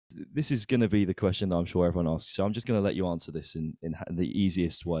This is going to be the question that I'm sure everyone asks. So I'm just going to let you answer this in the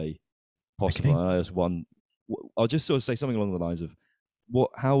easiest way possible. Okay. I just one. I'll just sort of say something along the lines of,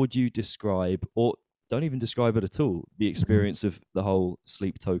 how would you describe, or don't even describe it at all, the Mhm. experience of the whole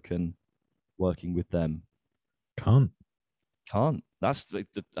Sleep Token working with them? Can't. Can't. That's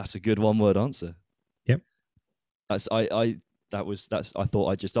a good one word answer. Yep. That's I that was that's I thought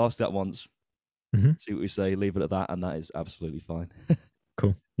I'd just ask that once, Hmm. see what we say, leave it at that, and that is absolutely fine.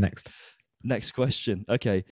 Cool. Next. Next question. Okay.